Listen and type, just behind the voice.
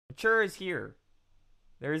Mature is here.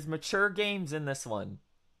 There's mature games in this one.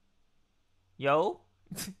 Yo?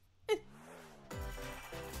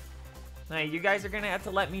 Hey, you guys are gonna have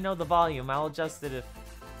to let me know the volume. I'll adjust it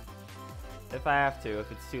if I have to,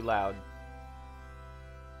 if it's too loud.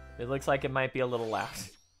 It looks like it might be a little loud.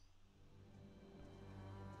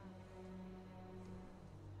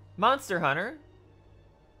 Monster Hunter?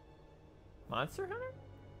 Monster Hunter?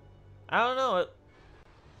 I don't know.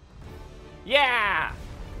 Yeah!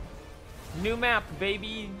 New map,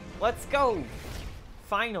 baby. Let's go.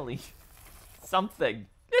 Finally. Something.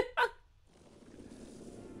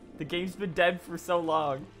 The game's been dead for so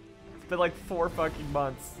long. It's been like 4 fucking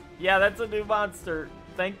months. Yeah, that's a new monster.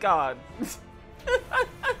 Thank God.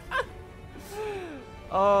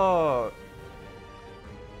 Oh.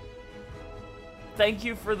 Thank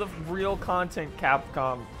you for the real content,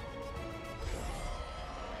 Capcom.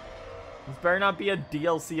 This better not be a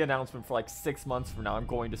DLC announcement for like 6 months from now. I'm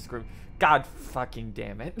going to scream. God fucking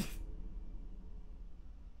damn it.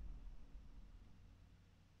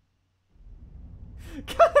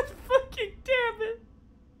 God fucking damn it.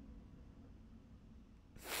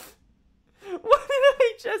 What did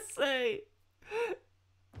I just say?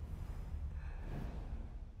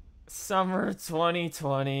 Summer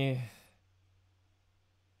 2020.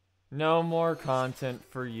 No more content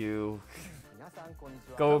for you.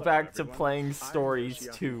 Go back to playing Stories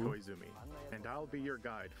 2. And I'll be your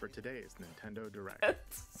guide for today's Nintendo Direct.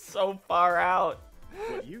 It's so far out.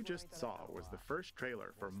 What you just saw was the first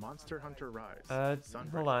trailer for Monster Hunter Rise.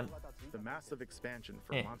 Sunbreak, hold on. the massive expansion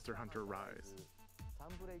for Monster Hunter Rise.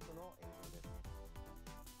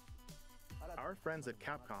 Our friends at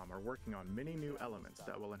Capcom are working on many new elements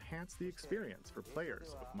that will enhance the experience for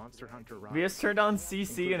players of Monster Hunter Rise. We just turned on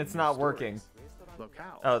CC and it's not working.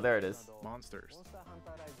 Locales, oh, there it is. Monsters.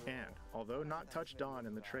 And, although not touched on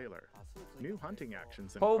in the trailer, new hunting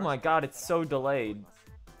actions and Oh my god, it's so delayed.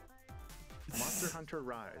 Monster Hunter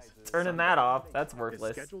Rise. Turning that off, that's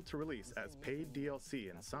worthless. Is scheduled to release as paid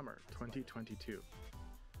DLC in summer 2022.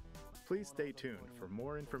 Please stay tuned for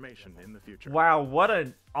more information in the future. Wow, what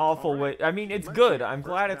an awful way. I mean, it's good. I'm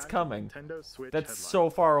glad it's coming. That's so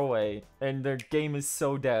far away, and their game is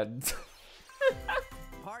so dead.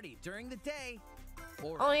 Party during the day.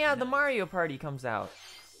 Oh yeah, the Mario Party comes out.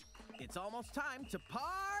 It's almost time to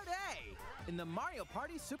party in the Mario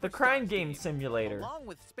Party Super. The crime game simulator. Along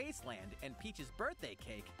with Spaceland and Peach's birthday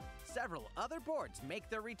cake, several other boards make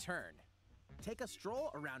their return. Take a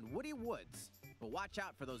stroll around Woody Woods, but watch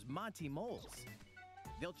out for those Monty moles.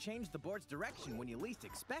 They'll change the board's direction when you least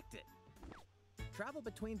expect it. Travel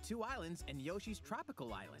between 2 islands and Yoshi's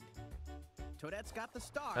Tropical Island. Toadette's got the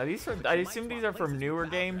star. Are these from, I assume these are from newer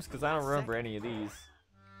games because I don't remember any of these.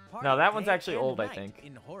 No, that one's actually old, I think.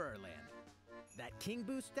 In Horrorland, that King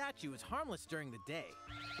Boo statue is harmless during the day,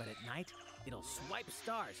 but at night it'll swipe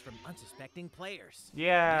stars from unsuspecting players.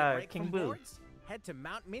 Yeah, King Boo. Boards? Head to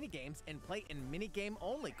Mount Minigames and play in minigame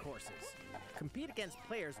only courses. Compete against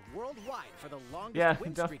players worldwide for the longest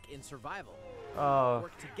win streak in survival. Oh,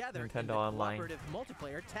 work together Nintendo in the Online. cooperative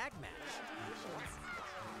multiplayer tag match.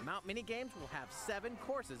 Mount Minigames will have 7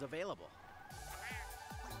 courses available.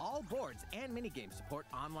 All boards and minigames support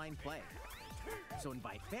online play. So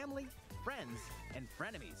invite family, friends, and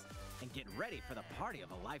frenemies, and get ready for the party of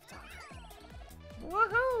a lifetime.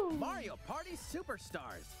 Woohoo! Mario Party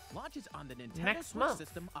Superstars launches on the Nintendo Next Switch month.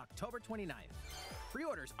 system October 29th.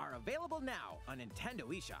 Pre-orders are available now on Nintendo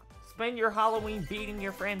eShop. Spend your Halloween beating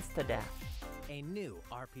your friends to death. A new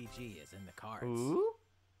RPG is in the cards. Ooh?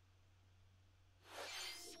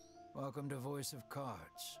 Welcome to Voice of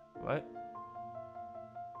Cards. What?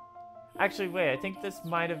 Actually, wait, I think this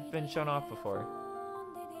might have been shown off before.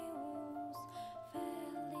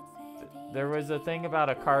 There was a thing about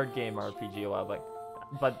a card game RPG a while back.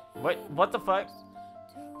 But, what the fuck?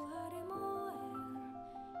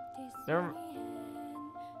 There...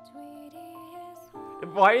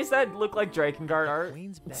 Why does that look like Drakengard art?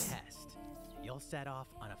 Queen's behest. You'll set off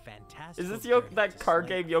on a fantastic. Is this that card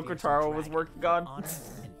game Yoko Taro was working on? Honor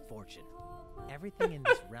and fortune. Everything in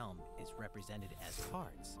this realm is represented as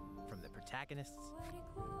cards, from the protagonists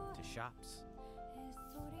to shops,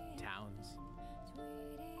 towns,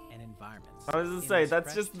 and environments. I was gonna say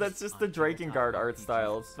that's just the Drakengard art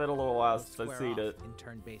style. It's been a little while since I've seen it. In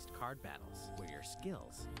turn-based card battles, where your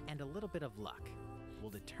skills and a little bit of luck will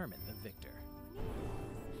determine the victor.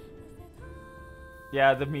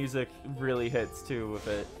 Yeah, the music really hits too with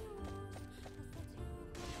it.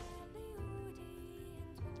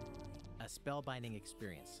 A spellbinding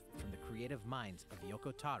experience from the creative minds of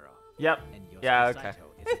Yoko Taro. Yep. And Yosuke Yeah, okay.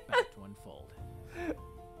 Saito is about to unfold.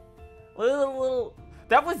 Little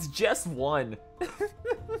That was just one.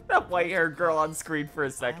 That white-haired girl on screen for a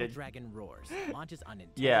Isle second. Dragon Roars launches on Nintendo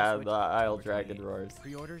Yeah, Switch the October Isle Dragon 28th. Roars.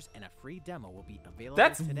 Pre-orders and a free demo will be available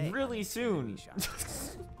That's today on really Nintendo soon.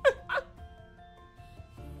 eShop.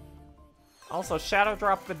 Also, Shadow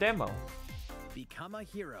dropped the demo. Become a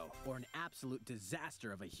hero or an absolute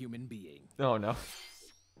disaster of a human being. Oh no.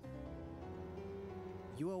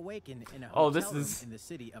 You awaken in a Oh, hotel this room is- in the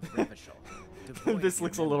city of Revachol. devoid This of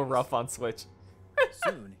looks a your little memories. rough on Switch.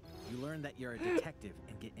 Soon, you learn that you're a detective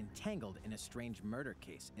and get entangled in a strange murder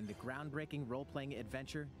case in the groundbreaking role-playing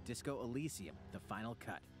adventure Disco Elysium: The Final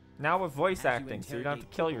Cut. Now with voice As you acting, so you don't have to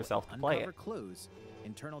interrogate kill people yourself to and play it. uncover clues,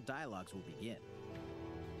 internal dialogues will begin.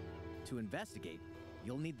 To investigate,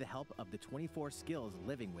 you'll need the help of the 24 skills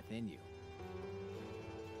living within you.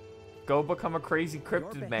 Go become a crazy Your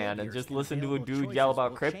cryptid man and behaviors just and listen to a available dude yell choices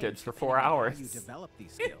about will cryptids change for 4 depending on how hours. you develop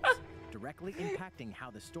these skills, directly impacting how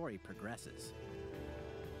the story progresses.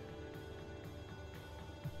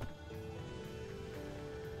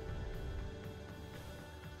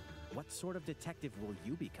 What sort of detective will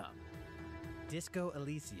you become? Disco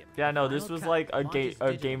Elysium. Yeah, no, The this Final was Cut like a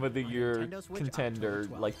launches game of the digitally on year Nintendo Switch contender,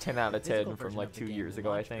 October 12th. like 10 out of The physical 10 from version like of the 2 game years will ago,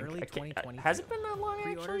 I launch think. early I can't, 2022. has it been that long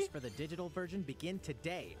actually? Pre-orders for the digital version begin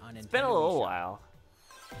today on Nintendo. It's been a little eShop. while.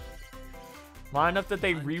 Long enough that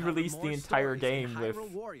they Uncover re-released the more entire stories in game with.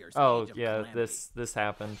 Hyrule Warriors: Oh Age of yeah, Calamity. this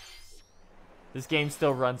happened. This game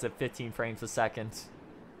still runs at 15 frames a second.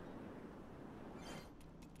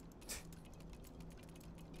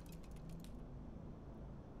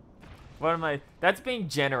 What am I? That's being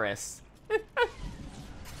generous.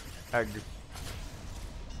 Ugh.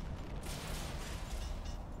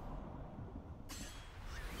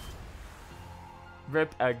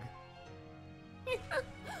 Rip egg.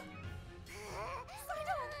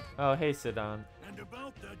 Oh, hey, Sidon. And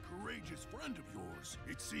about that courageous friend of yours,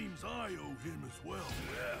 it seems I owe him as well.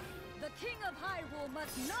 The King of Hyrule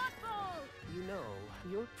must not fall! You know,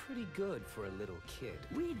 you're pretty good for a little kid.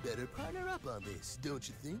 We'd better partner up on this, don't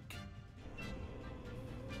you think?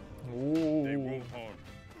 Ooh.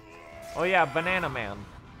 Oh yeah, Banana Man.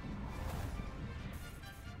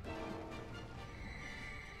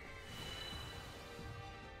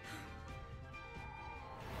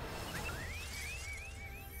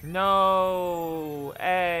 No,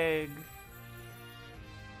 egg.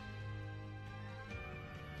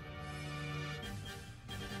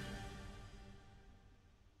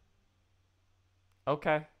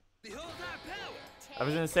 Okay. I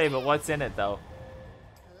was gonna say, but what's in it though?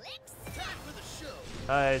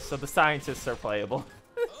 So the scientists are playable.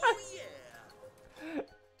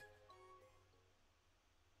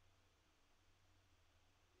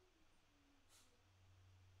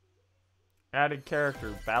 Added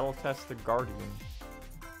character, battle tested guardian.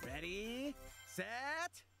 Ready,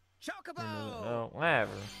 set, Chocobo! Oh,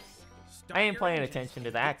 whatever. Start I ain't your playing engines attention to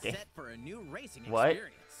and that get game. set for a new racing What?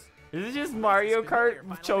 experience. Is this just Mario Kart Familiar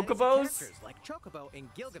with Final Fantasy chocobos? characters like Chocobo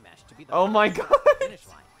and Gilgamesh to be the Oh my first god! to the finish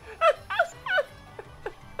line.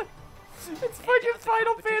 It's Take fucking out the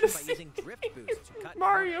Final competition by Fantasy! using drift boost to cut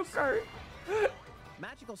Mario corners. Kart!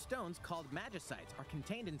 Magical stones called Magicites are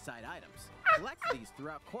contained inside items. Collect these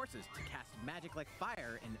throughout courses to cast magic like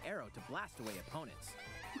fire and arrow to blast away opponents.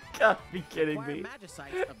 Gotta be kidding Acquire me.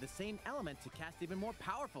 Magicites of the same element to cast even more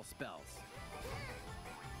powerful spells.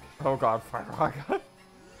 Oh god, Fire Rock.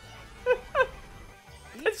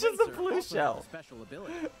 It's Each just a racer blue also has shell. a special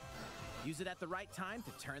ability. Use it at the right time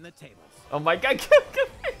to turn the tables. Oh my god.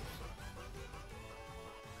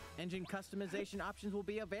 Engine customization options will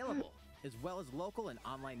be available, as well as local and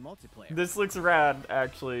online multiplayer. This looks rad,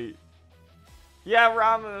 actually. Yeah,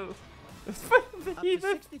 Ramu. Up to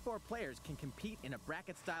 64 players can compete in a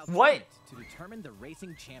bracket-style What? tournament to determine the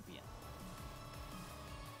racing champion.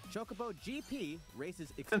 Chocobo GP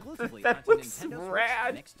races exclusively That onto looks Nintendo rad.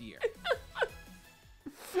 Switch next year.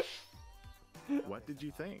 What did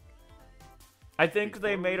you think? I think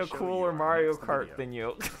they Before made we a show cooler you our Mario next Kart video, than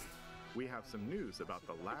you. We have some news about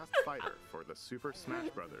the last fighter for the Super Smash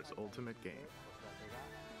Bros. Ultimate game.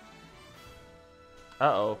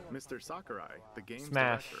 Uh-oh. Mr. Sakurai, the game's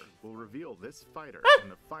Smash. director, will reveal this fighter in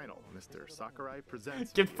the final Mr. Sakurai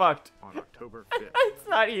Presents Get video fucked. on October 5th. It's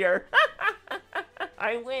not here.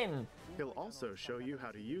 I win. He'll also show you how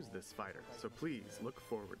to use this fighter, so please look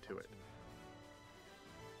forward to it.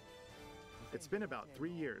 It's been about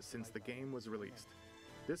 3 years since the game was released.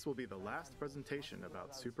 This will be the last presentation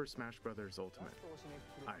about Super Smash Bros. Ultimate.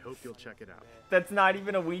 I hope you'll check it out. That's not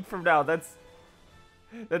even a week from now. That's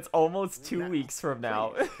almost 2 Next, weeks from now.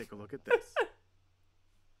 please take a look at this.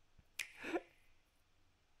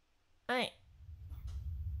 Hey.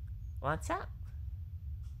 What's up?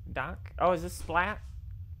 Doc? Oh, is this Splat?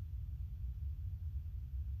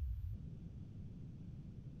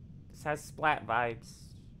 This has Splat vibes.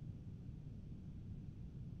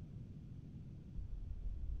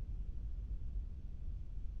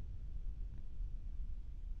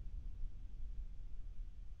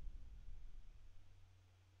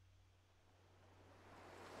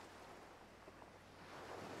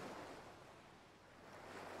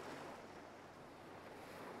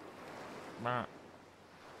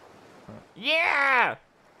 Yeah!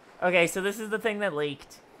 Okay, so this is the thing that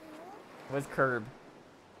leaked. Was Curb.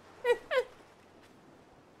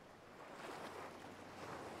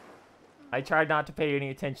 I tried not to pay any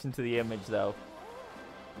attention to the image, though.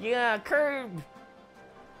 Yeah, Curb!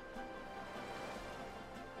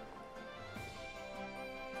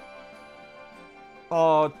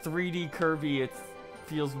 Oh, 3D Kirby, it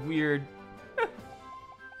feels weird.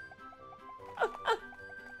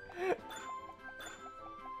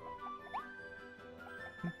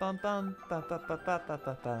 Bum bum ba ba ba ba ba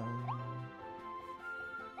ba bum.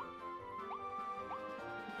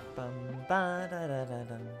 Bum ba da da da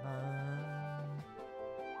dum bum.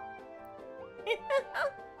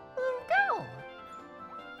 Go.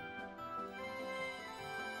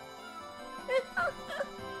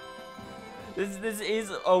 This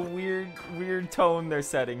is a weird tone they're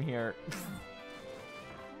setting here.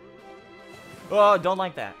 Oh, don't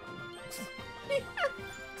like that.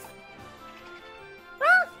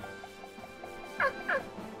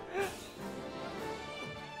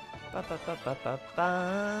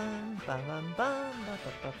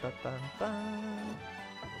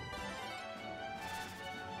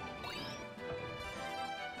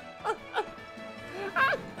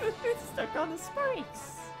 It's stuck on the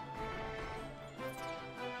spikes.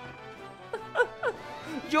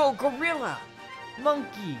 Yo, gorilla,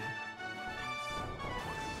 monkey.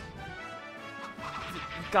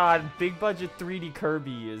 God, big budget 3D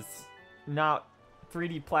Kirby is not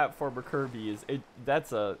 3D platformer Kirby is it.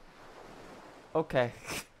 That's a okay.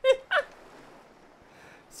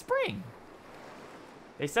 Spring.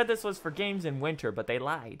 They said this was for games in winter, but they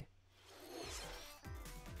lied.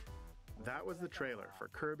 That was the trailer for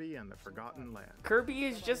Kirby and the Forgotten Land. Kirby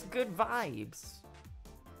is just good vibes.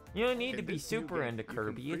 You don't need to be this new super game, into you can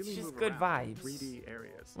Kirby. It's freely just move good around in vibes. 3D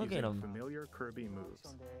areas Look at using him. familiar Kirby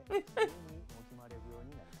moves.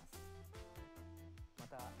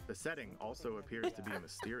 The setting also appears to be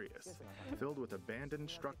mysterious, filled with abandoned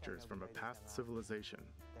structures from a past civilization.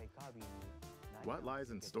 What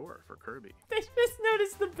lies in store for Kirby? They just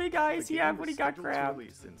noticed the big eyes The he game had when is he got scheduled to grabbed.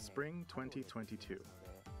 release in spring 2022.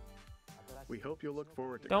 We hope you'll look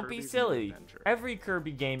forward to Don't Kirby's be new silly. adventure. Every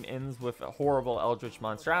Kirby game ends with horrible eldritch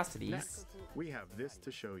monstrosities. Next, we have this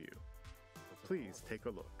to show you. Please take a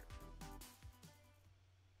look.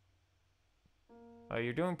 Oh,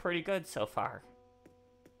 you're doing pretty good so far.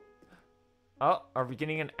 Oh, are we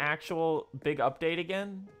getting an actual big update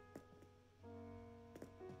again?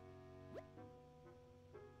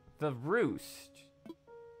 The Roost.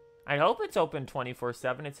 I hope it's open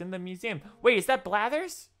 24/7. It's in the museum. Wait, is that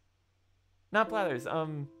Blathers? Not Blathers.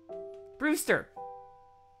 Brewster.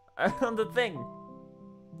 On the thing.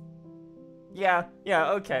 Yeah,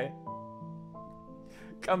 okay.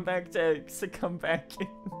 Come back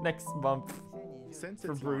next month. Since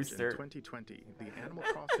For its launch in Brewster. 2020, the Animal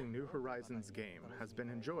Crossing New Horizons game has been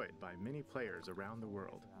enjoyed by many players around the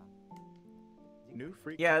world. New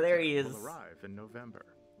free Yeah, there content he is. will arrive in November.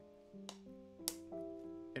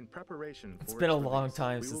 In preparation for It's been a its long release,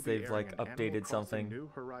 time we since will be they've, airing like, an Animal updated Crossing something. New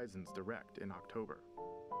Horizons Direct in October.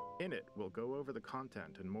 In it, we'll go over the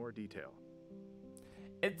content in more detail.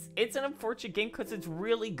 It's an unfortunate game because it's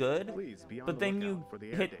really good, Please be on but the then lookout you for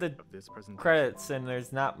the air hit date the of this presentation. credits and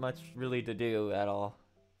there's not much really to do at all.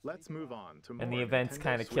 Let's move on to more And the events Nintendo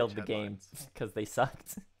kind of Switch killed the game headlines. because they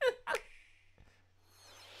sucked.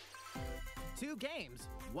 2 games,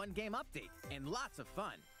 1 game update, and lots of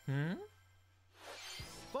fun. Hmm?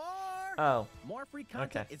 4! Oh. More free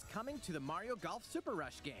content Okay. is coming to the Mario Golf Super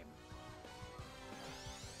Rush game.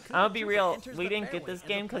 I'll be Koopa Troopa real, enters we the didn't get fairway this as a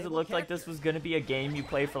game because it playable looked like this character. was going to be a game you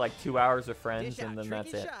play for like 2 hours with friends Dish and out then that's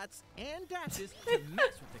tricky it. shots and dashes to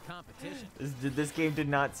mess with the competition. This game did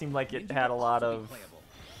not seem like it Ninja had a will lot also be of playable.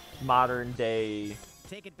 modern day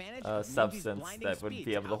Take advantage of Ninja's substance blinding that would speed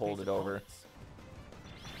be to able to hold outpace it over. opponents.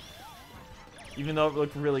 Even though it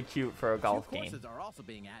looked really cute for a golf 2 game. courses are also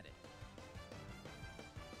being added.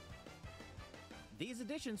 These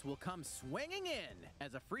additions will come swinging in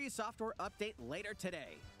as a free software update later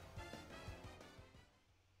today.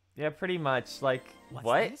 Yeah, pretty much. Like, What's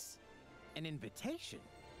what? this? An invitation.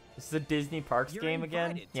 This is a Disney Parks You're game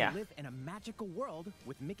again? invited Yeah. to live in a magical world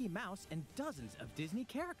with Mickey Mouse and dozens of Disney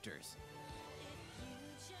characters.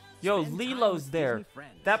 Yo, Spend time Lilo's with there. Disney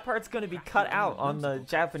friends. That part's gonna be Craft cut your own out on the whimsical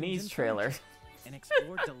Japanese costumes and trailer. furniture, and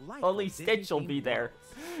explore delightful Only Stitch will be Disney-themed there.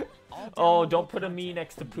 worlds. All Oh, downloadable don't put a me content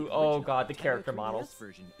next to from the Pooh. Oh original god, the Nintendo character 3DS models.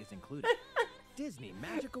 version is included. Disney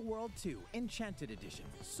Magical World 2 Enchanted Edition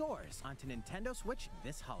soars onto Nintendo Switch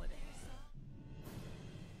this holiday.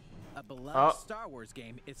 A beloved Star Wars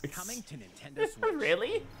game is coming to Nintendo Switch.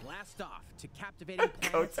 Really? Blast off to captivating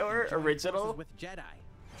planets KOTOR and join original? forces with Jedi,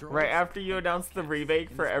 Right droids, after you and announced the outcasts remake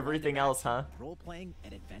in for this everything blend of else, huh? action, role-playing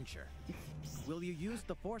and adventure. Will you use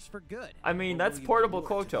the Force for good? I mean, or that's will you portable be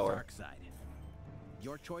lured to the KOTOR. dark side?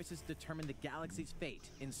 Your choices determine the galaxy's fate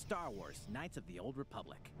in Star Wars: Knights of the Old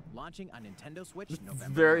Republic, launching on Nintendo Switch It's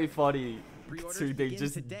November. very 9th. funny Pre-orders too. They begin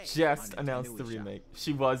just today on announced Nintendo the eShop. remake.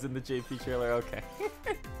 She was in the JP trailer. Okay.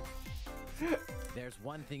 There's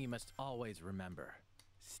one thing you must always remember: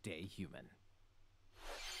 stay human.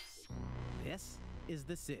 This is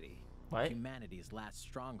the city. What? Humanity's last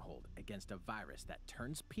stronghold against a virus that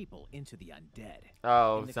turns people into the undead.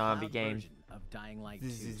 Oh, In the zombie cloud game. version of Dying Light 2,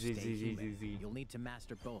 Stay Human, you'll need to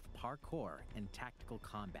master both parkour and tactical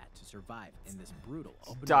combat to survive in this brutal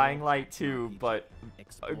open Dying world Light action 2, RPG. but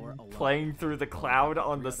Explore alone. playing through the Or cloud with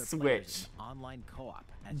on the 3 other players Switch. in online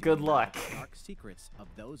co-op as you Good unravel luck. the dark secrets of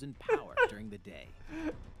those in power during the day.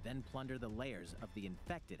 Then plunder the layers of the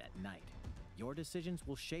infected at night. Your decisions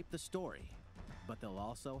will shape the story, but they'll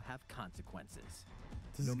also have consequences.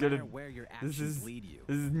 This No is matter gonna. where your This actions is. lead you,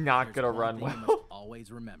 This is not there's gonna one run thing you must well.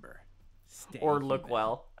 always remember: stay Or look human.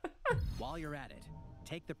 well. While you're at it,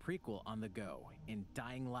 take the prequel on the go in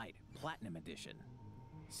Dying Light Platinum Edition.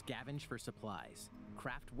 Scavenge for supplies,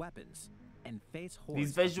 craft weapons, and face hordes These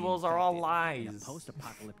of the visuals are all infected in a lies.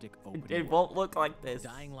 post-apocalyptic open It world. won't look like this.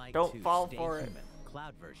 Dying Light Don't 2 fall Stay for it. Human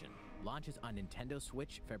Cloud version launches on Nintendo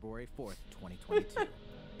Switch February 4th, 2022.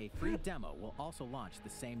 A free demo will also launch the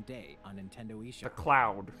same day on Nintendo eShop. The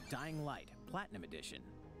cloud. Dying Light Platinum Edition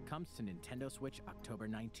comes to Nintendo Switch October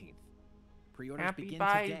 19th. Pre-orders Happy begin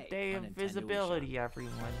by today day on of Nintendo visibility,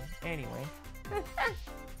 everyone. Anyway. eShop.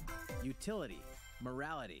 Utility,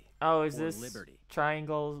 morality, Oh, is or this liberty.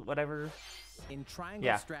 triangles, whatever? In Triangle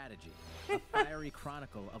Yeah. Strategy, a fiery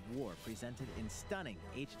chronicle of war presented in stunning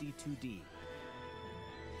HD 2D.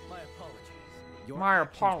 My apologies. Your My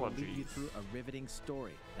actions will lead you apologies. through a riveting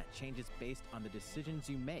story that changes based on the decisions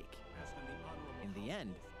you make. In the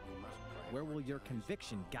end, where will your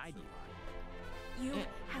conviction guide you? You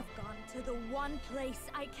have gone to the one place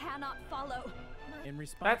I cannot follow. In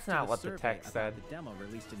response That's to not the what the survey text about said. the demo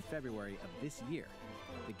released in February of this year,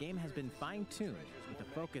 the game has been fine-tuned with a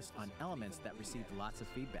focus on elements that received lots of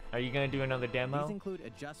feedback. Are you gonna do another These demo? include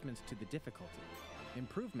adjustments to the difficulty,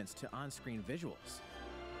 improvements to on-screen visuals,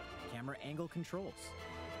 camera angle controls,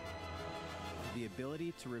 the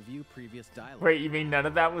ability to review previous dialogue, Wait, you mean none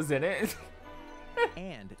of that was in it?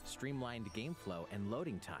 and streamlined game flow and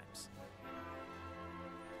loading times.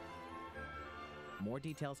 More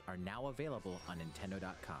details are now available on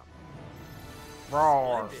Nintendo.com.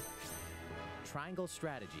 Roar. Triangle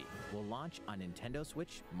Strategy will launch on Nintendo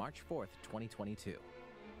Switch March 4th, 2022.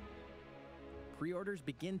 Pre-orders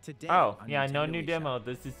begin today. Oh, on yeah, no Nintendo new eShop. demo.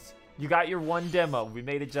 This is. You got your one demo. We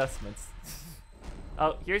made adjustments.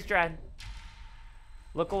 Oh, here's Dread.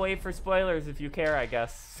 Look away for spoilers if you care, I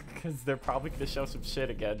guess. Because they're probably gonna show some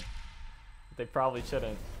shit again. They probably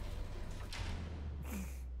shouldn't.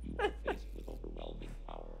 You are faced with overwhelming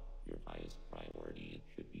power. Your highest priority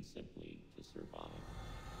should be simply to survive.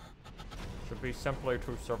 Should be simply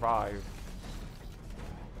to survive.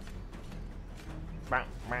 Bah,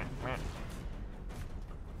 bah, bah.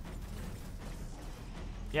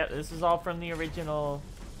 Yeah, this is all from the original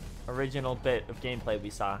bit of gameplay we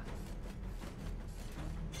saw.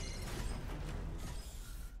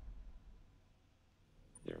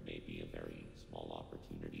 There may be a very small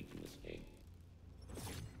opportunity to escape.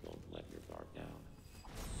 Don't let your guard down.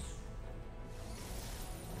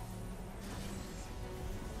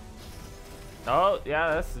 Oh,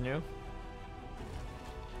 yeah, that's new.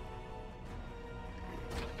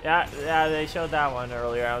 Yeah, they showed that one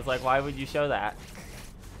earlier. I was like, why would you show that?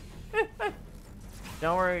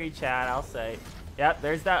 Don't worry, chat, I'll say. Yep,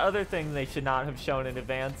 there's that other thing they should not have shown in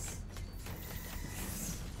advance.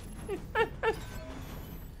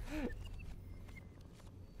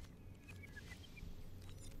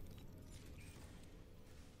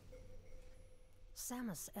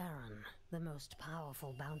 Samus Aran, the most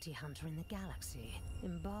powerful bounty hunter in the galaxy,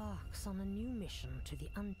 embarks on a new mission to the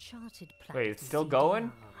uncharted planet. Wait, it's still ZDR.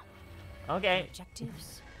 going? Okay.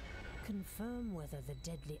 Objectives: confirm whether the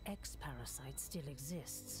deadly X-parasite still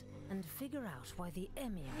exists, and figure out why the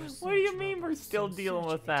Emir What do you research mean we're robots still in dealing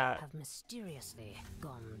search with of it that? have mysteriously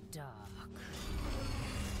gone dark.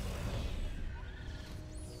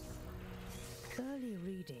 Early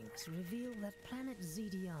readings reveal that planet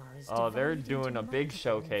ZDR is Oh, they're divided doing into a big multiple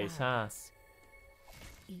showcase, huh? environments,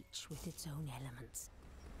 each with its own elements.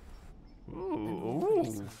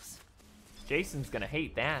 Ooh. Jason's gonna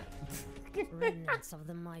hate that. Remnants of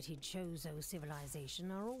the mighty Chozo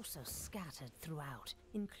civilization are also scattered throughout,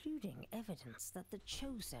 including evidence that the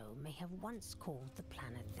Chozo may have once called the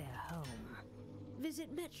planet their home.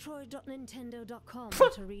 Visit Metroid.Nintendo.com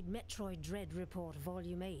to read Metroid Dread Report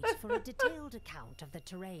Volume 8 for a detailed account of the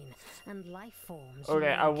terrain and life forms.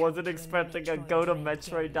 Okay, I wasn't encounter in the expecting a Metroid go to Dread game. Be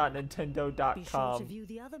sure to Metroid.Nintendo.com. view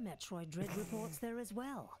the other Metroid Dread reports there as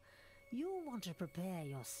well. You'll want to prepare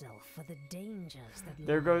yourself for the dangers that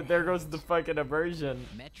There goes the fucking immersion.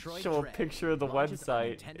 Metroid Show a Dread picture of the launches on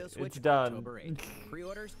website. Nintendo Switch It's done. October 8th.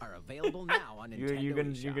 Pre-orders are available now on You Nintendo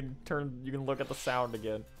can eShop. you can look at the sound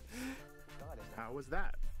again. How was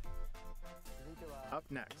that? Up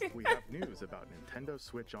next, we have news about Nintendo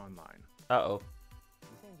Switch Online. Uh-oh.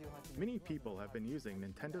 Many people have been using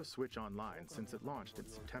Nintendo Switch Online since it launched in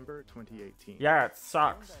September 2018. Yeah, it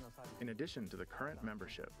sucks. In addition to the current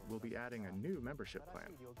membership, we'll be adding a new membership plan.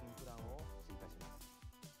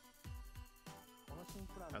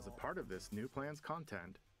 As a part of this new plan's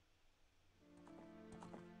content,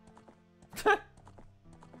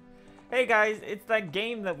 Hey guys, it's that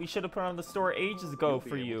game that we should have put on the store ages ago you'll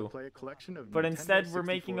for be able you. to play a collection of But Nintendo instead, we're 64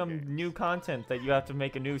 making them games. new content that you have to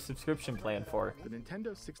make a new subscription plan for. The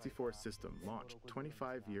Nintendo 64 system launched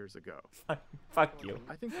 25 years ago. Fuck you.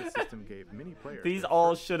 I think the system gave many players These their all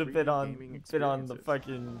first should have 3D been on gaming the experiences,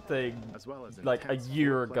 fucking thing as well as like a intense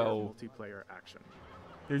year four-player ago. multiplayer action.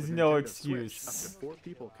 There's With no Nintendo Switch, excuse. up to 4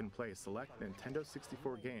 people can play select Nintendo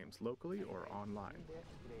 64 games locally or online.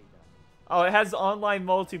 Oh, it has online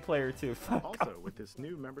multiplayer too. Fuck Also, with this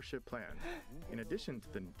new membership plan, in addition to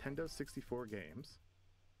the Nintendo 64 games,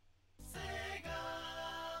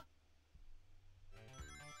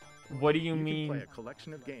 What do you you can mean? play a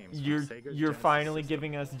collection of games from You're Sega's you're Genesis finally system.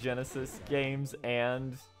 giving us Genesis games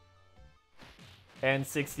and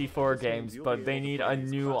 64 This means games, you'll but be they able to need play a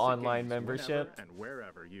these new classic online games membership. whenever and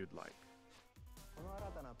wherever you'd like.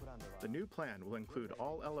 The new plan will include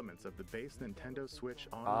all elements of the base Nintendo Switch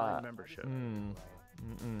online membership,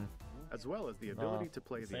 as well as the ability to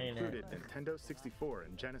play the saying included Nintendo 64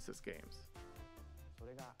 and Genesis games.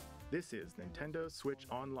 This is Nintendo Switch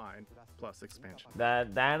Online plus expansion. That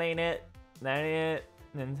ain't it. That ain't it.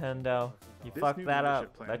 Nintendo, you This fucked new that membership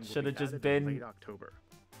up. plan That will should have be just added in been. late October.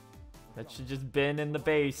 That should just been in the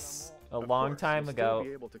base a Of long course, time you'll ago. Still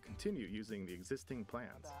be able to continue using the existing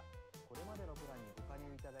plans.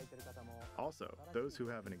 Also, those who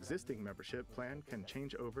have an existing membership plan can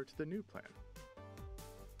change over to the new plan.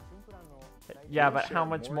 Yeah, We'll but how share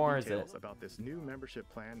much more is it? details about this new membership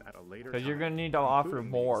plan at a later Because you're time, gonna need to offer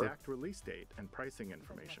including more. The exact release date and pricing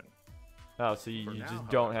information. Oh, so you For now, just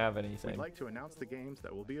don't however, have anything. We'd like to announce the games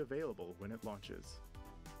that will be available when it launches.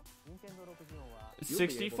 You'll be able to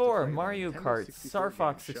 64, play the Mario Nintendo Kart, 64 Star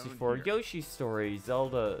Fox games shown 64, here, Yoshi Story,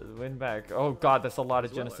 Zelda, Winback. Oh god, that's a lot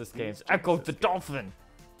of as well as Genesis these games. Genesis Echo the games. Dolphin!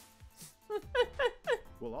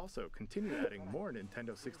 We'll also continue adding more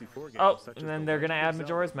Nintendo 64 games, Oh, such and as then The they're gonna Legend add of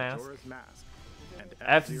Majora's Zelda, Mask. Majora's Mask, and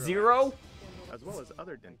F-Zero? as well as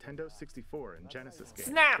other Nintendo 64 and Genesis games.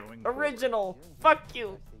 Snap! going forward. Original! Fuck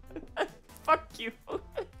you! Fuck you!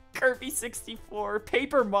 Kirby 64,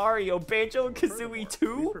 Paper Mario, Banjo-Kazooie Furthermore, we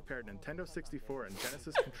 2? prepared Nintendo 64 and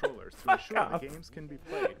Genesis controllers to Fuck ensure off. the games can be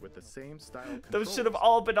played with the same style Those should have controls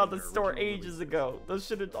all been on from the their store original ages releases. ago. Those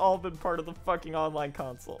should have all been part of the fucking online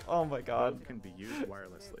console. Oh my god. Both can be used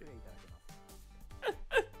wirelessly.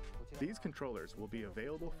 These controllers will be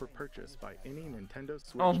available for purchase by any Nintendo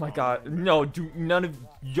Switch. Oh my god. Online No, none of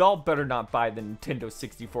y'all better not buy the Nintendo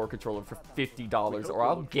 64 controller for $50 We or hope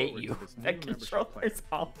I'll you'll look get forward you. to this new That membership controller's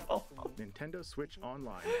plan. awful. Nintendo Switch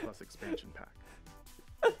Online plus expansion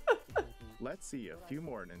pack. Let's see a few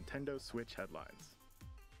more Nintendo Switch headlines.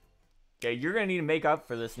 Okay, you're gonna need to make up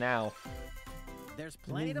for this now. There's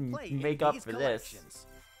plenty to need to play in make up these for this. collections.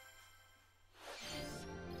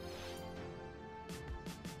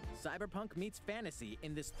 Cyberpunk meets fantasy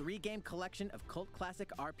in this 3-game collection of cult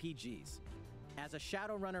classic RPGs. As a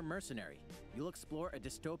Shadowrunner mercenary, you'll explore a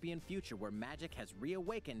dystopian future where magic has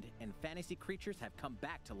reawakened and fantasy creatures have come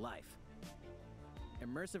back to life.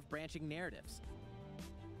 Immersive branching narratives,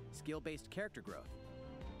 skill-based character growth,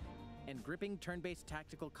 and gripping turn-based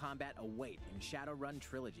tactical combat await in Shadowrun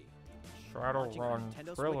Trilogy. launching on Shadowrun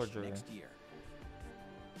Nintendo Trilogy. Switch next year.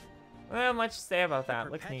 Well, much to say about The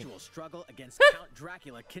that. Looks neat. perpetual struggle against Count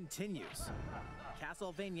Dracula continues.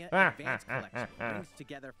 Castlevania Advanced Collection brings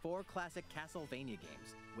together 4 classic Castlevania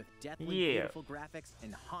games with deathly Yeah. beautiful graphics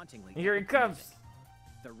and hauntingly Here he epic comes. music.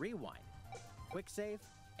 The Rewind quick save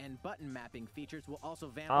and button mapping features will also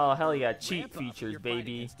vamp Oh up hell or yeah, ramp cheat up features, your fight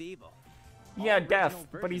baby. against evil. Yeah, All deaf,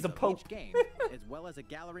 original but he's a versions of pope. each game, as well as a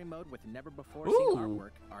gallery mode with never-before-seen Ooh.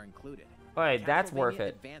 artwork, are included. Alright, that's worth Castlevania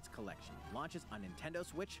it. Advanced Collection launches on Nintendo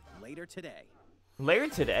Switch later today. Later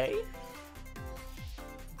today?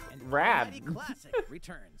 And Rad. Almighty Classic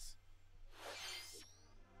returns.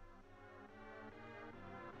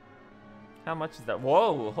 How much is that?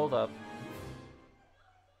 Whoa, hold up.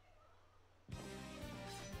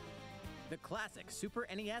 The classic Super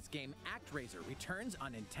NES game ActRaiser returns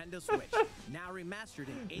on Nintendo Switch, now remastered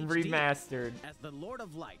in HD. Remastered. As the Lord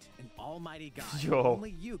of Light, an almighty god, Yo.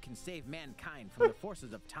 only you can save mankind from the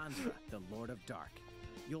forces of Tanzra, the Lord of Dark.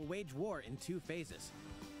 You'll wage war in 2 phases.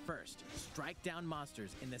 First, strike down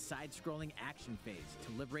monsters in the side-scrolling action phase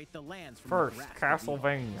to liberate the lands from First, the grasp of evil.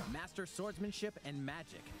 Castlevania. Master swordsmanship and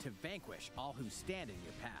magic to vanquish all who stand in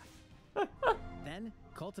your path. Then,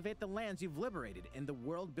 cultivate the lands you've liberated in the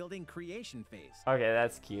world-building creation phase. Okay,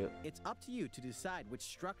 that's cute. It's up to you to decide which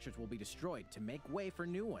structures will be destroyed to make way for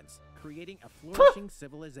new ones, creating a flourishing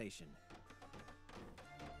civilization.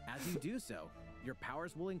 As you do so, your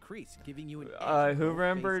powers will increase, giving you an edge in Who both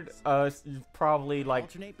remembered? phases. Probably like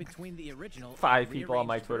Alternate between the original 5 and people on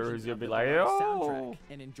my rearranged Twitter versions who's gonna of be the like, beloved "Oh, soundtrack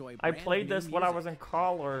and enjoy I brand played new this when I music. was in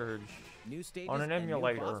college New stages on an and new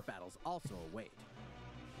emulator." boss battles also await.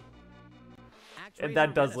 And that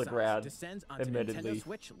ActRaiser does look Renaissance rad, descends onto admittedly. Nintendo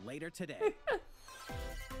Switch later today.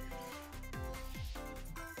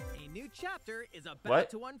 A new chapter is about What?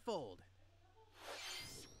 to unfold.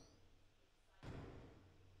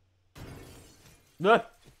 I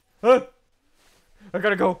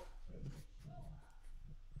gotta go.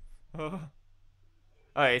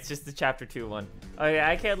 Alright, it's just the chapter 2 one. Okay,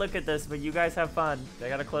 I can't look at this, but you guys have fun. I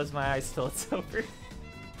gotta close my eyes till it's over.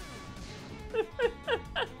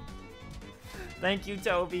 Thank you,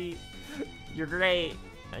 Toby. You're great.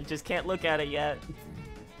 I just can't look at it yet.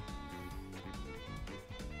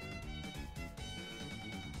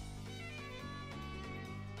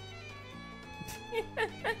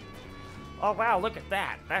 Oh wow, look at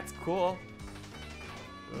that. That's cool.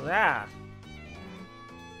 Yeah.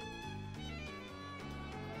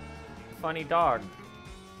 Funny dog.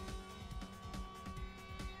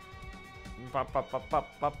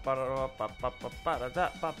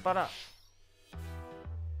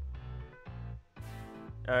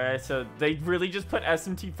 Alright, so they really just put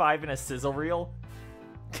SMT5 in a sizzle reel?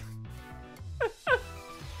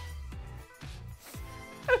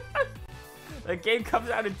 The game comes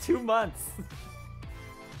out in 2 months.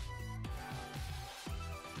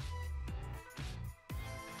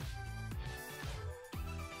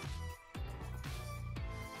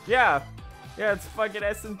 Yeah, it's fucking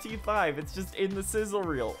SMT5. It's just in the sizzle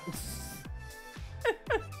reel.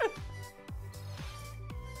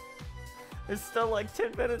 There's still like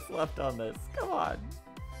 10 minutes left on this. Come on.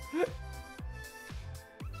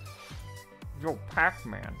 Yo,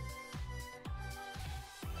 Pac-Man.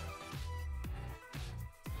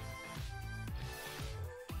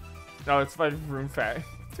 No, it's by Rune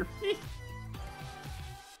Factory.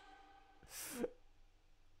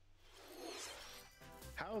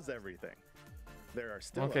 How's everything? There are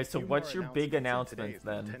still Okay, a so few what's more your big announcements in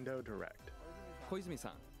announcement today's then? Nintendo Direct.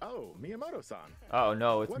 Koizumi-san. Oh, Miyamoto-san. Oh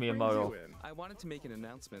no, it's What brings Miyamoto. you in? I wanted to make an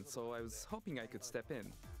announcement, so I was hoping I could step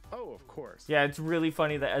in. Oh, of course. Yeah, it's really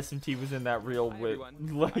funny that SMT was in that reel Hi with everyone,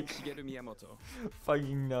 I'm like Shigeru Miyamoto. fucking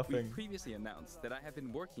We nothing. previously announced that I have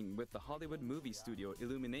been working with the Hollywood movie studio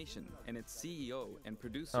Illumination and its CEO and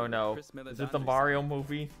producer Oh no, Chris is it the Meledandri-san, Mario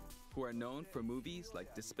movie? who are known for movies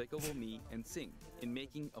like Despicable Me and Sing, in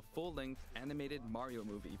making a full-length animated Mario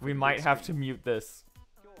movie. for We the might big have to screen. mute this.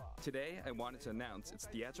 Today, I wanted to announce its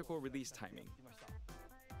theatrical release timing.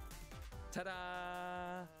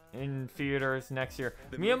 Ta-da! In theaters next year.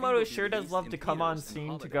 The movie will Miyamoto be sure does released love in to come on theaters in scene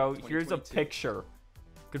to holiday go, here's a 2022. picture.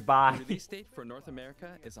 Goodbye. The release date for North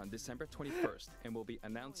America is on December 21st, and we'll be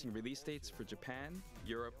announcing release dates for Japan,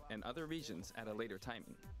 Europe, and other regions at a later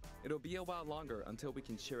timing. It'll be a while longer until we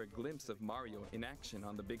can share a glimpse of Mario in action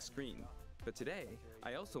on the big screen. But today,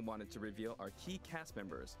 I also wanted to reveal our key cast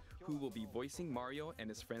members who will be voicing Mario and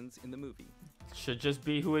his friends in the movie. Should just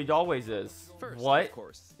be who he always is. First, What? of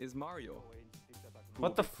course, is Mario. who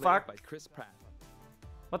What will the be played fuck? By Chris Pratt.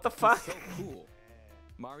 What the He's fuck? so cool.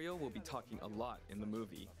 Mario will be talking a lot in the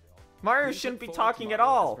movie. Mario Please shouldn't be look forward to talking at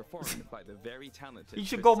Mario as all. performed by the very talented He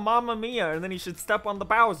should Chris go Mamma Mia and then he should step on the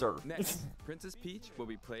Bowser. Next, Princess Peach will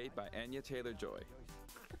be played by Anya Taylor-Joy.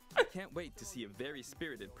 I can't wait to see a very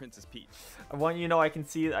spirited Princess Peach. I want you to know I can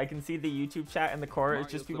see the YouTube chat in the corner.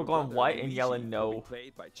 It's just Mario's people little going brother, what and Luigi, yelling will be no.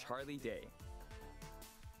 played by Charlie Day.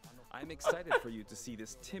 I I'm excited for you to see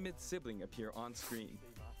this timid sibling appear on screen.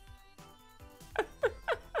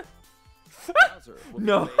 Bowser will be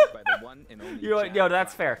No. played by the one and only You know what? Jack Yo,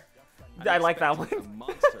 that's Black. fair. I'm I like that expecting one. a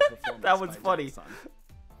monster performance That one's by funny. Jackson.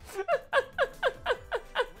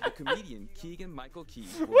 The comedian Keegan-Michael Key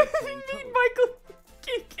will be What do you playing mean, Toad. Michael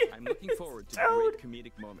Keegan? I'm looking forward to Toad. great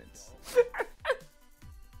comedic moments.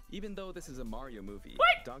 Even though this is a Mario movie,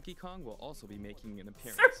 What? Donkey Kong will also be making an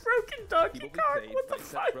appearance. Seth Rogen He Donkey will be Kong? played What the by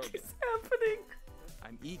Seth fuck Rogen. is happening?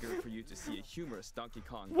 I'm eager for you to see a humorous Donkey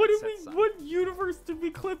Kong. What by do Seth's son. what universe did we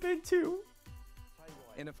clip into?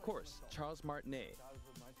 And of course, Charles Martinet,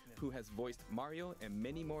 who has voiced Mario and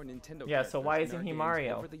many more Nintendo Yeah, so why characters in isn't our he games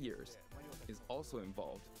Mario? over the years, is also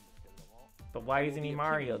involved. But why He will isn't be he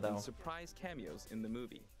Mario appearing in though? surprise cameos in the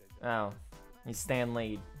movie. Oh, he's Stan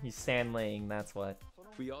Lee. He's Stan Laying, that's what.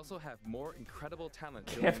 We also have more incredible talent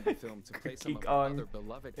joining the film to play some Donkey of our Kong other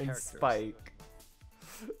beloved and characters. Spike.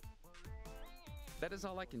 That is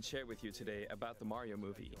all I can share with you today about the Mario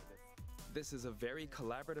movie. This is a very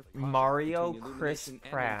collaborative project Mario between Chris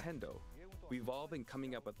Illumination Pratt. and Nintendo. We've all been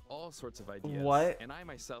coming up with all sorts of ideas. What? And I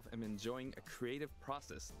myself am enjoying a creative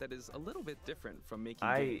process that is a little bit different from making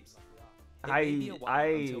I- games. It may be a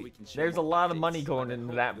while until we can share There's a more lot of updates, money but going I into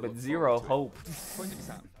hope that, you but look zero forward to hope. it.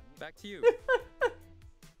 Kojibi-san, back to you.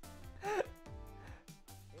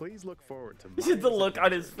 Please look forward to You see the Mario's look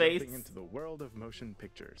on his adventure jumping face. into the world of motion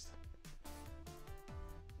pictures.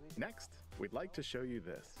 Next, we'd like to show you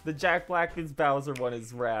this. The Jack Black vs Bowser one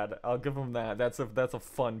is rad. I'll give him that. That's a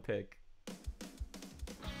fun pick.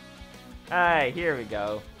 Alright, here we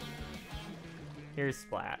go. Here's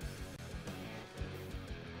Splat.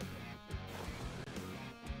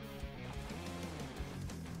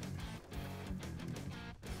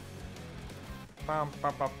 Bum,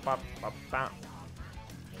 bum, bum, bum, bum, bum.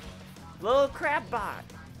 Little crab bot.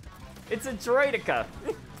 It's a Droidica,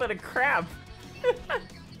 but a crab.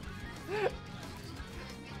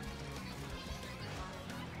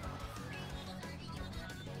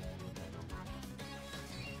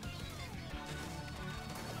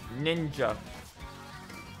 Ninja.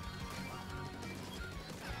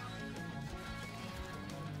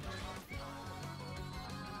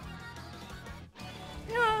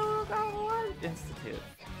 Institute.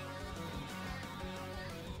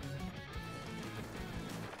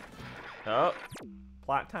 Oh,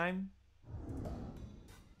 plot time.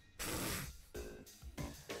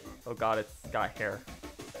 Oh god, it's got hair.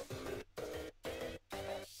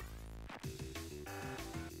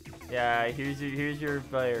 Yeah, here's your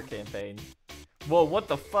player campaign. Whoa, what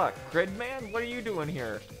the fuck? Gridman? What are you doing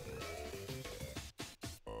here?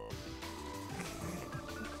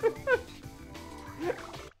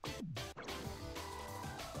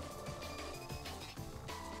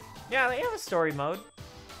 Yeah, they have a story mode.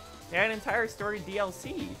 They had an entire story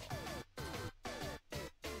DLC.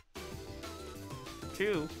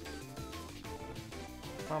 2.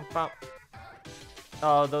 Bum, bum.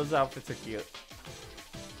 Oh, those outfits are cute.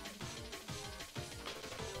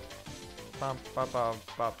 Bum, bum, bum,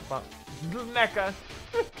 bum, bum. Mecha.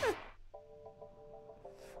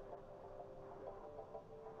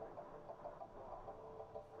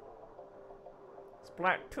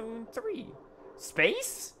 Splatoon 3.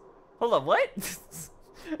 Space? Hold on, what?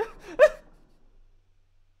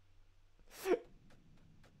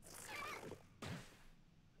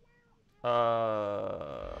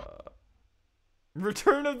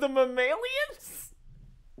 Return of the Mammalians?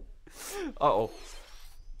 Uh-oh.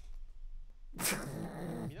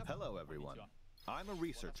 Hello, everyone. I'm a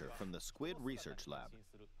researcher from the Squid Research Lab.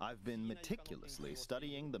 I've been meticulously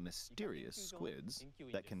studying the mysterious squids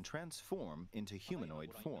that can transform into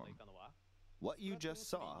humanoid form. What you just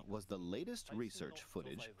saw was the latest research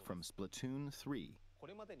footage from Splatoon 3.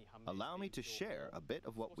 Allow me to share a bit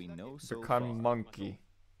of what we know so far. Become monkey.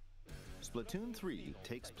 Splatoon 3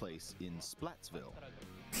 takes place in Splatsville.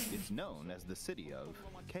 It's known as the city of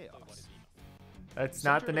chaos. That's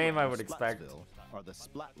not the name I would expect. Splatsville are the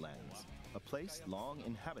Splatlands, a place long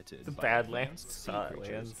inhabited The by Badlands, advanced sea Splatlands,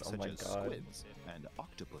 creatures oh such my as God. squids and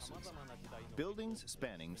octopuses. Buildings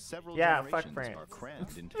spanning several Yeah, fuck generations France. are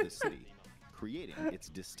crammed into the city, creating its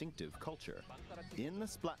distinctive culture. In the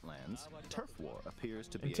Splatlands, turf war appears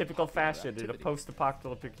to be In a typical popular fashion, in a activity.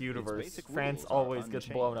 post-apocalyptic Its universe, basic France rules are always gets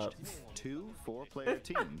blown up. unchanged. 2 4-player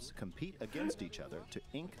teams compete against each other to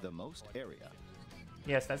ink the most area.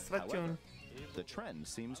 Yes, that's Splatoon. However, the trend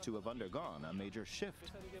seems to have undergone a major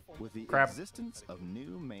shift, with the Crap. existence of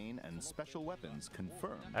new main and special weapons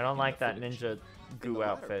confirmed. I don't in like the that footage. ninja In the goo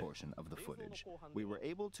latter outfit. portion of the footage, we were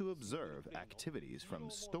able to observe activities from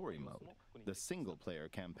Story Mode, the single-player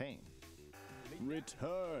campaign.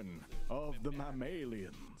 Return of the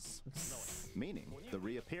mammalians. Meaning the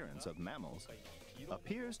reappearance of mammals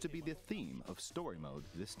appears to be the theme of story mode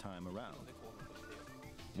this time around.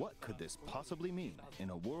 What could this possibly mean in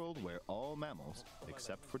a world where all mammals,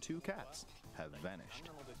 except for 2 cats, have vanished?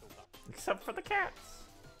 Except for the cats.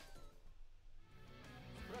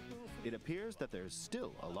 It appears that there's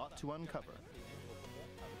still a lot to uncover.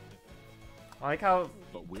 I like how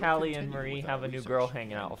But we'll Callie and continue Marie with have our a new research girl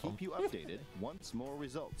hanging and out with them. keep you updated once more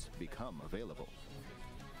results become available.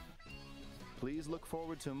 Please look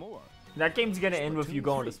forward to more. That game's gonna end with you Splatoon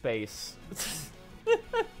going to 3. space.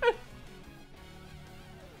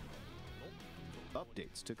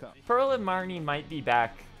 Updates to come. Pearl and Marnie might be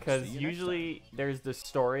back, because See you next usually there's the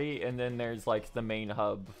story and then there's like the main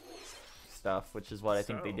hub stuff, which is what I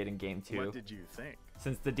think they So, did in game 2. What did you think?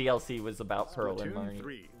 Since the DLC was about Pearl and Splatoon Marnie.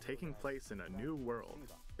 3, taking place in a new world,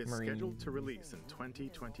 is scheduled to release in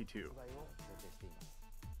 2022.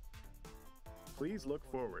 Please look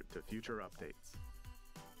forward to future updates.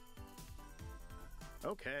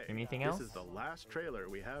 Okay, Anything else? this is the last trailer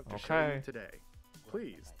we have to show Okay. you today.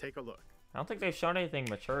 Please take a look. I don't think they've shown anything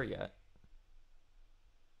mature yet.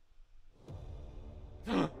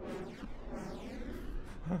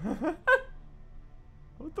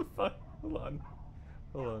 What the fuck? Hold on.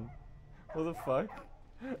 Hold on. What the fuck?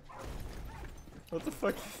 What the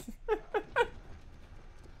fuck?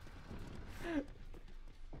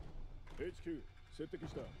 HQ 接敵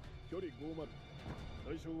した距離50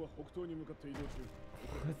対象は北東に向かって移動中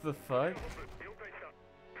What the fuck?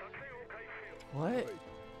 What?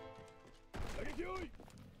 打撃用意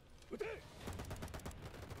撃て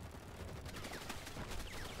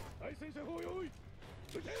対戦車砲用意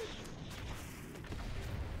撃て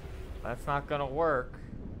That's not gonna work.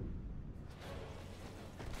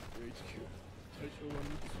 HQ 対象は3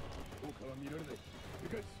つ効果は見られない理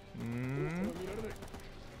解し Mm. 効果は見られない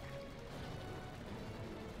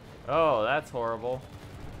Oh, that's horrible.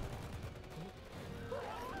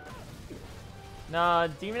 Nah,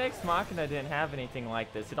 Demon X Machina didn't have anything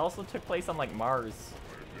like this. It also took place on like Mars.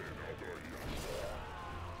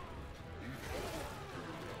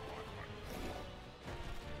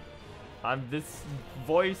 This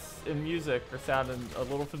voice and music are sounding a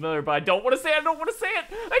little familiar, but I don't want to say it. I don't want to say it.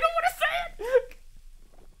 I don't want to say it.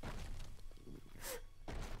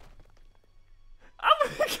 Oh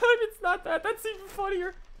my god, it's not that. That's even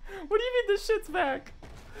funnier. What do you mean this shit's back?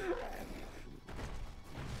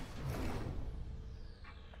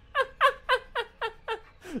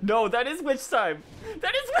 No, that is witch time.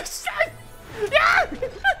 That is witch time. Yeah!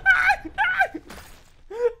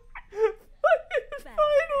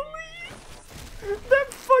 Finally! That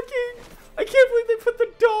fucking... I can't believe they put the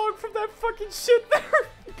dog from that fucking shit there.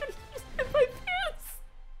 I'm gonna use it in my pants.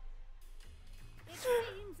 It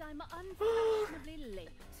seems I'm unfashionably late.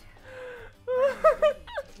 I'm ready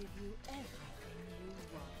to give you everything you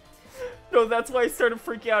want. No, that's why I started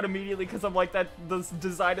freaking out immediately, because I'm like, the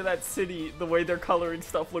design of that city, the way they're coloring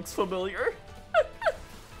stuff looks familiar.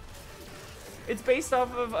 It's based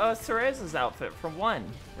off of Cereza's outfit from 1,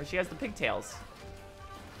 where she has the pigtails.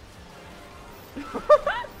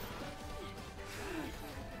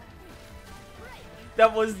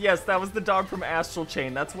 That was the dog from Astral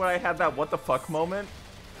Chain. That's where I had that what the fuck moment.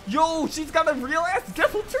 Yo, she's got a real ass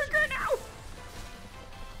devil trigger now!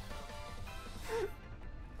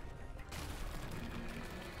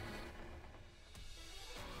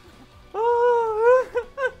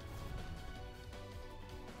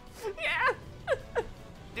 Yeah!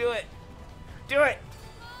 Do it! Do it!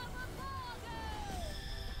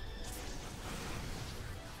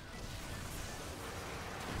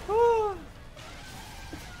 Oh.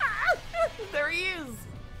 There he is!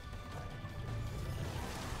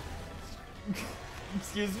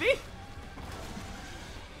 Excuse me?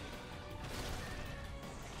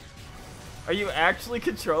 Are you actually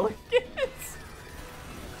controlling it?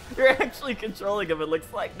 You're actually controlling him, it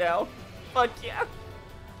looks like now. Fuck yeah.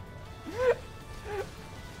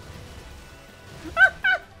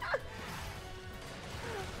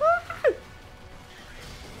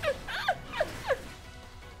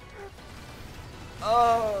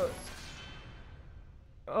 Oh.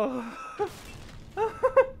 Oh.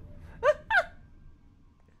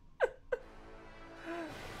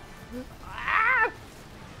 Ah!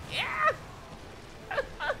 Yeah!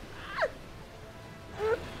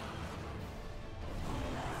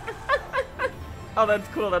 Oh, that's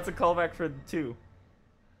cool. That's a callback for 2.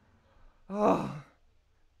 Oh.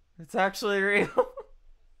 It's actually real.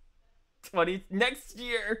 20 next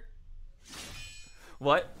year.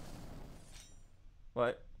 What?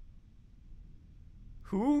 What?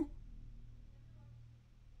 Who?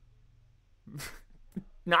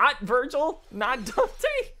 Not Virgil? Not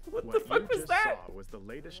Dante? What the fuck was that? Saw was the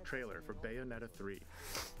latest trailer for Bayonetta 3.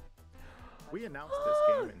 We announced this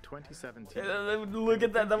game in 2017. Look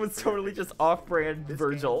at that. That was totally just off-brand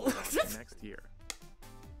Virgil. Next year.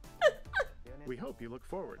 We hope you look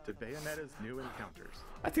forward to Bayonetta's new encounters.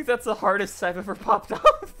 I think that's the hardest I've ever popped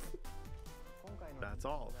off. That's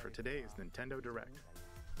all for today's Nintendo Direct.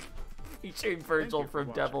 Featuring Virgil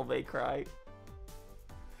from Devil May Cry.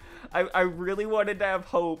 I really wanted to have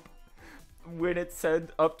hope when it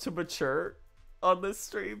said up to mature on this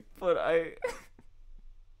stream, but I...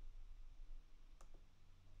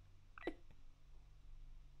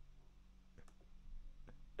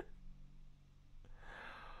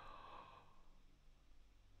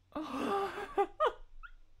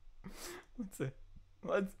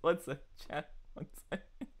 What's the chat?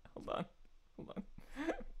 Hold on.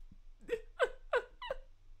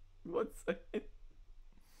 What's it?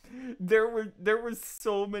 There were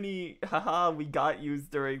so many haha we got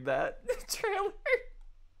used during that trailer.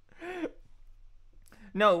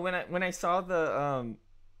 No, when I saw the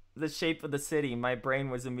shape of the city, my brain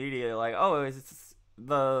was immediately like, oh, it's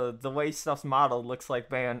the way stuff's modeled looks like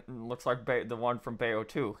the one from Bayo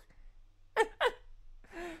 2.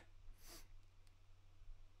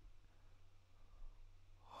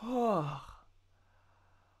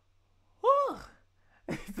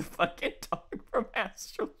 The fucking dog from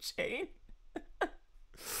Astral Chain.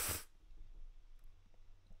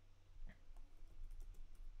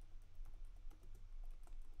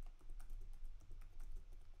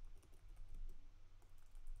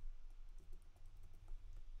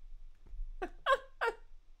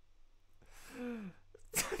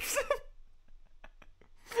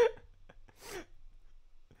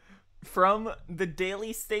 From the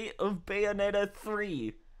daily state of Bayonetta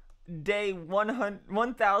 3, day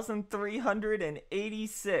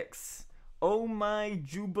 1386. Oh my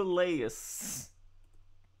jubileus.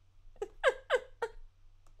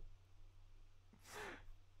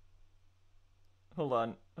 Hold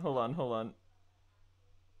on.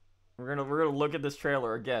 We're gonna look at this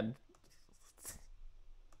trailer again.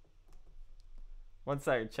 One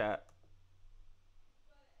second, chat.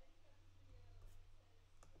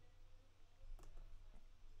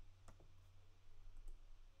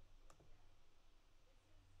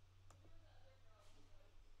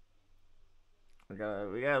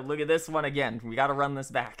 We gotta look at this one again. We gotta run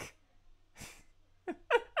this back.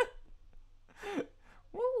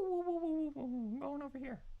 Woo, I'm going over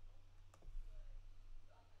here.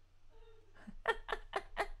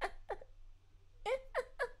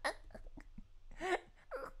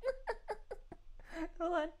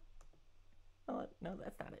 Hold on. No,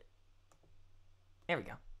 that's not it. There we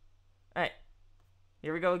go. Alright.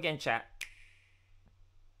 Here we go again, chat.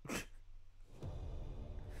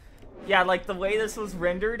 Yeah, like, the way this was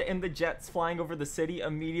rendered and the jets flying over the city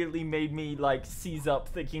immediately made me, like, seize up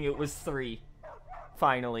thinking it was 3.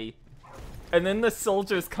 Finally. And then the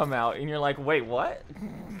soldiers come out and you're like, wait, what?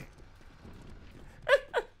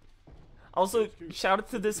 Also, shout out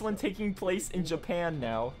to this one taking place in Japan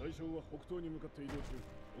now.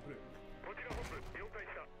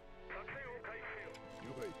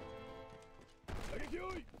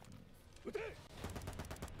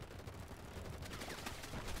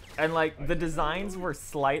 And like the designs were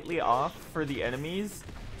slightly off for the enemies,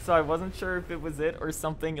 so I wasn't sure if it was it or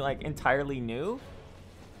something like entirely new.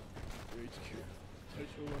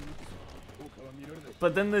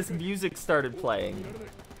 But then this music started playing.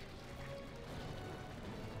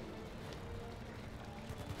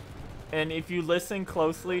 And if you listen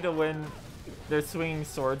closely to when they're swinging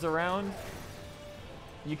swords around,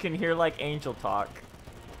 you can hear like angel talk.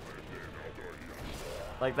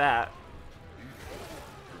 Like that.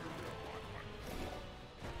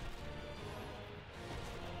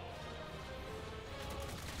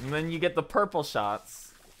 And then you get the purple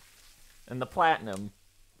shots and the platinum.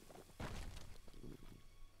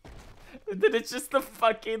 And then it's just the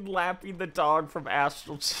fucking Lappy the dog from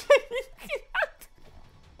Astral Chain.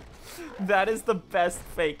 That is the best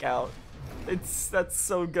fake out. That's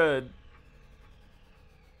so good.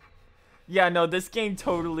 Yeah, no, this game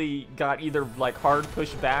totally got either like hard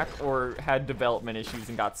pushed back or had development issues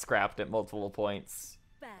and got scrapped at multiple points.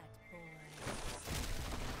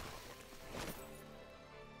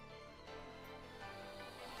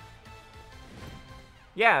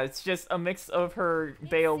 Yeah, it's just a mix of her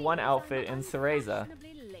Bayo 1 outfit and Cereza.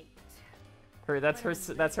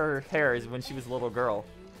 That's her hair is when she was a little girl.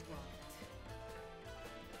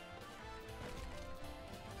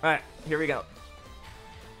 Alright, here we go.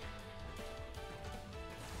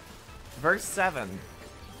 Verse 7.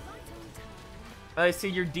 So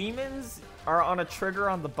your demons are on a trigger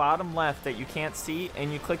on the bottom left that you can't see,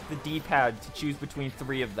 and you click the D-pad to choose between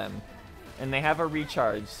 3 of them. And they have a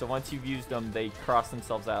recharge, so once you've used them, they cross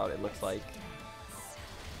themselves out, it looks like.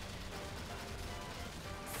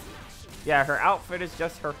 Yeah, her outfit is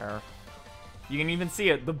just her hair. You can even see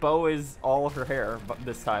it. The bow is all of her hair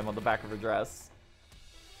this time on the back of her dress.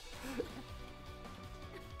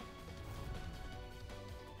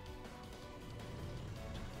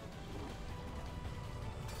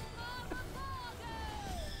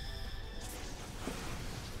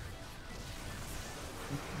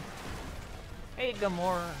 Hey,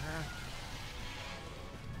 Gamora.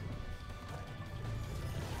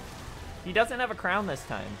 He doesn't have a crown this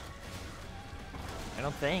time. I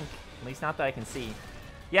don't think. At least not that I can see.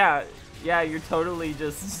 Yeah, you're totally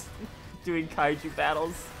just doing kaiju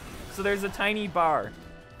battles. So there's a tiny bar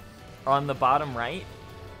on the bottom right.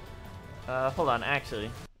 Hold on, actually.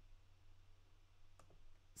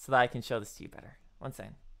 So that I can show this to you better. One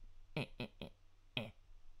second.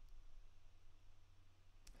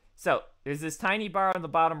 So, there's this tiny bar on the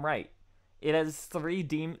bottom right. It has 3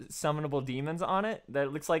 summonable demons on it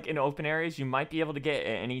that looks like in open areas you might be able to get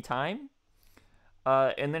at any time.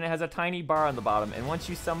 And then it has a tiny bar on the bottom, and once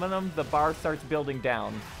you summon them, the bar starts building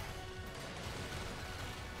down.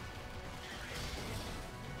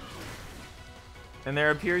 And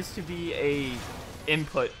there appears to be a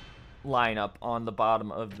input lineup on the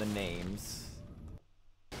bottom of the names.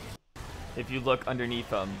 If you look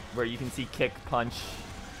underneath them, where you can see kick, punch,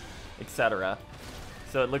 etc.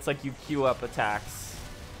 So it looks like you queue up attacks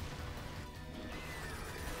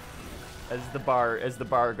as the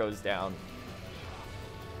bar goes down.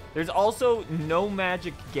 There's also no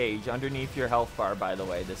magic gauge underneath your health bar, by the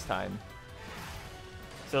way, this time.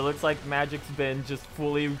 So it looks like magic's been just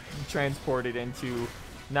fully transported into,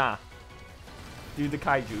 nah, do the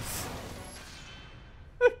kaijus.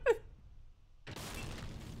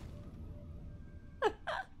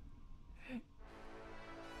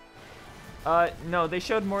 No, they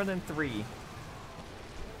showed more than 3.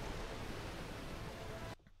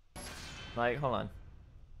 Like, hold on.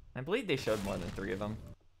 I believe they showed more than 3 of them.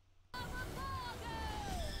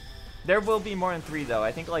 There will be more than 3, though.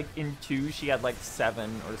 I think, like, in 2, she had, like,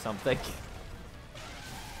 7 or something.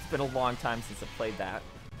 It's been a long time since I played that.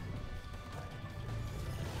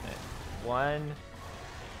 Okay. 1.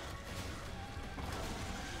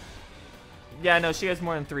 Yeah, no, she has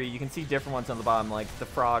more than 3. You can see different ones on the bottom, like the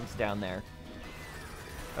frogs down there.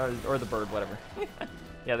 Or the bird, whatever.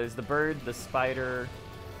 Yeah, there's the bird, the spider.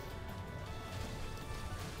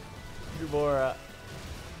 Gamora.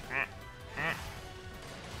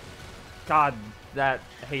 God, I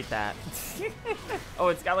hate that. Oh,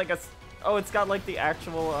 it's got like it's got like the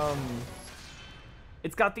actual,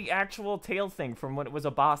 it's got the actual tail thing from when it was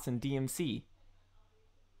a boss in DMC.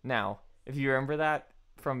 Now, if you remember that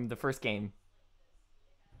from the first game.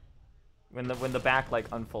 When the back, like,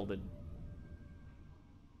 unfolded.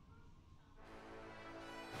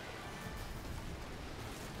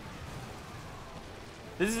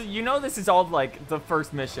 This is, you know, this is all, like, the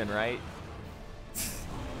first mission, right?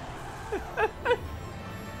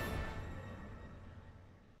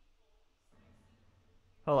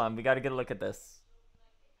 Hold on, we gotta get a look at this.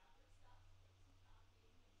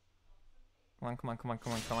 Come on, come on, come on,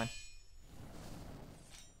 come on, come on.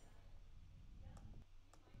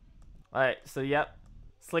 Alright, so yep.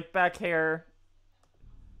 Slick back hair.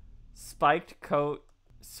 Spiked coat.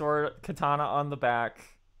 Sword, katana on the back.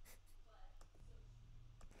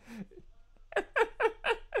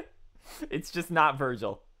 It's just not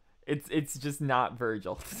Virgil. It's just not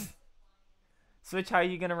Virgil. Switch, how are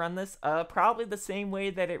you gonna run this? Probably the same way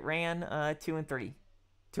that it ran 2 and 3.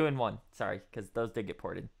 2 and 1, sorry, because those did get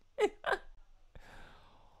ported.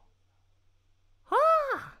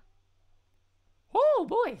 Ah! Oh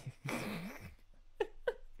boy!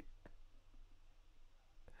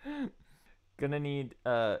 Gonna need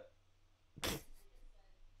gonna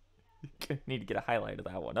need to get a highlight of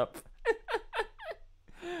that one up.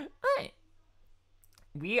 Alright.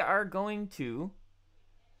 We are going to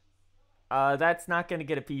that's not gonna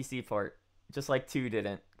get a PC port. Just like 2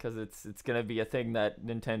 didn't, because it's gonna be a thing that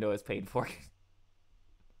Nintendo has paid for.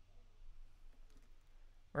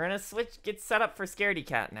 We're gonna get set up for Scaredy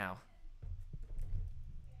Cat now.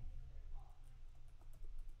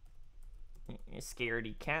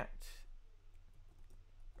 Scaredy Cat.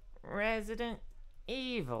 Resident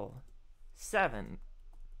Evil 7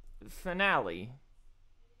 finale.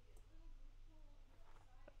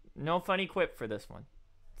 No funny quip for this one,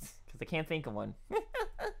 because I can't think of one.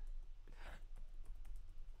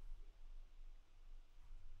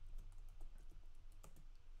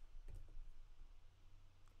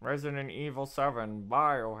 Resident Evil 7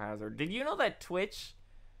 Biohazard. Did you know that Twitch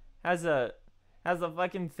has a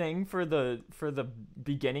fucking thing for the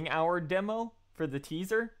beginning hour demo for the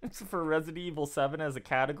teaser for Resident Evil 7 as a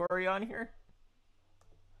category on here?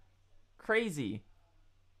 Crazy.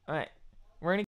 All right. We're gonna